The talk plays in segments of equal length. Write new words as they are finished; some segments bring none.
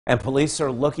And police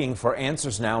are looking for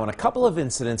answers now on a couple of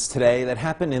incidents today that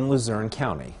happened in Luzerne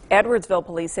County. Edwardsville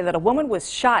police say that a woman was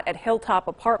shot at Hilltop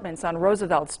Apartments on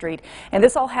Roosevelt Street, and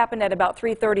this all happened at about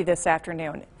 3:30 this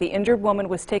afternoon. The injured woman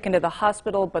was taken to the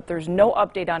hospital, but there's no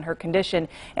update on her condition,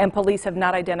 and police have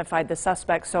not identified the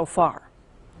suspect so far.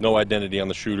 No identity on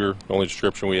the shooter. The only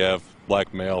description we have,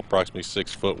 black male, approximately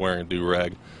 6 foot, wearing a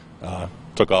do-rag.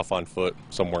 Took off on foot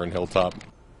somewhere in Hilltop.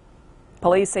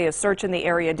 Police say a search in the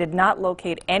area did not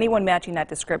locate anyone matching that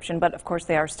description, but of course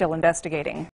they are still investigating.